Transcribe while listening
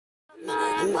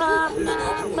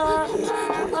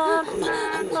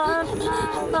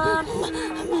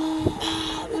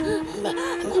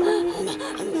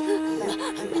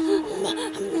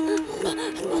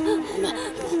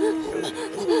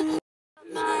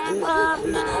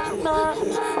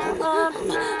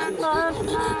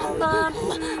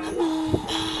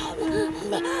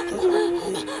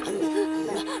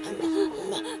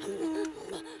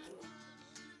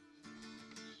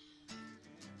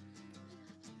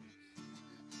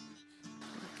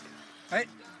Hey,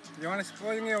 gimana sih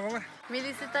po yung iyo mo?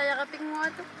 Milisi tayo kaping mo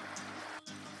ito.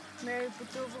 May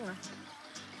puto ko nga.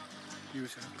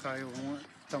 Yusa kayo mo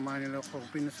tamahan nila ko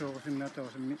pinasukin na to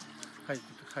sa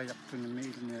kayak to na may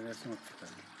nila sa mga.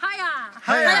 Haya!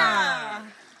 Haya!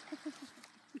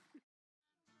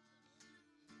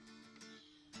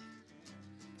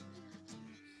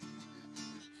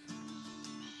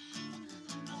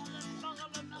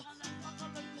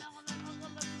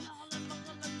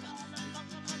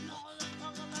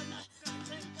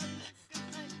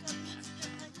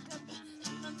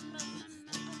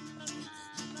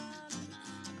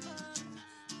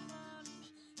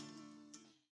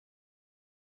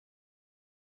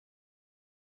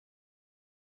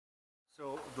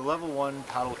 So the Level 1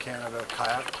 Paddle Canada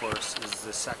kayak course is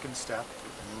the second step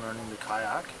in learning the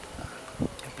kayak.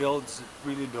 It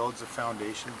really builds a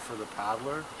foundation for the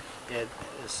paddler. It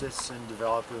assists in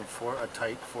developing a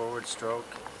tight forward stroke,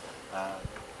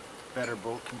 better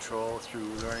boat control through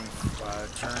learning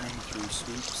turning through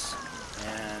sweeps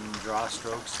and draw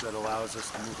strokes that allows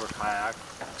us to move our kayak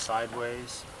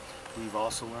sideways. We've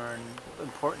also learned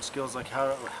important skills like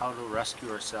how to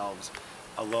rescue ourselves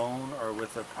alone or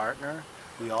with a partner.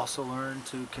 We also learn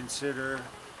to consider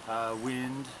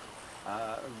wind,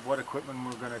 what equipment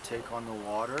we're going to take on the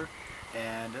water,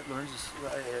 and it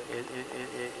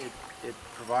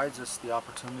provides us the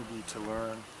opportunity to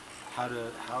learn how to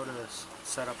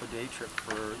set up a day trip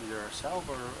for either ourselves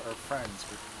or our friends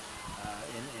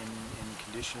in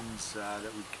conditions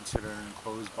that we consider an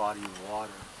enclosed body of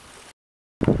water.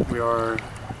 We are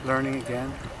learning again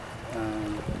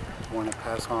and want to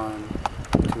pass on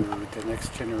to the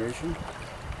next generation.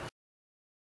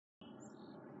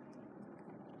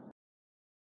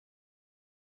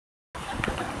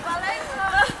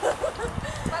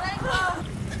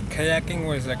 Kayaking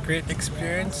was a great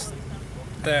experience.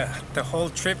 The whole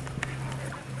trip,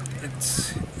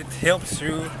 it helps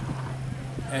you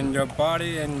and your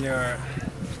body and your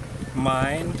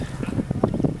mind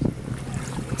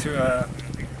to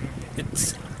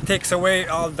it takes away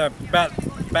all the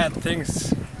bad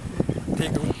things.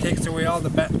 Takes away all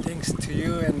the bad things to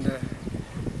you, and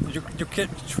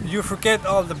you forget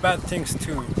all the bad things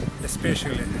too,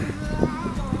 especially.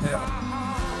 Yeah.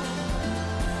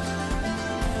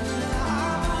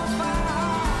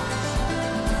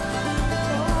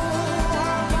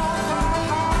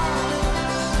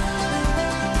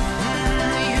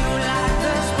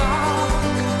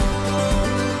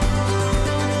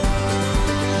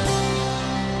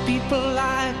 People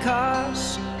like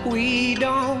us, we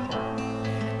don't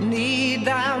need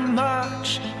that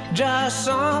much, just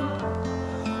someone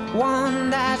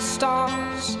that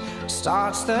starts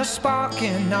the spark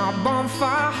in our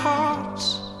bonfire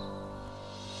hearts.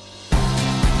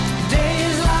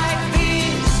 Days like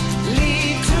these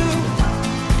lead to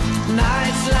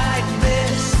nights like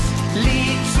this,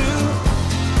 lead to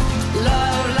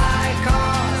love like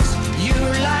ours. You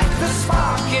like the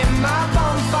spark in my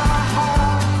bonfire heart.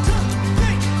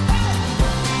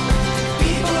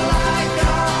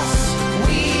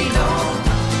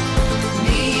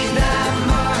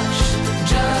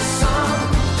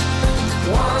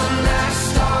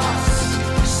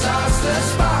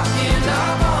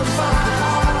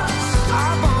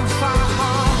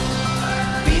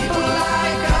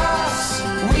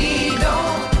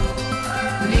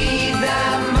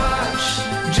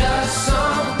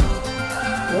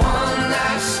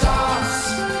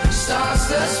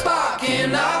 The spark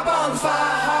in our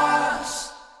bonfire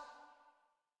hearts.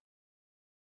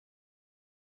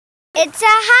 It's a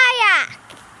kayak.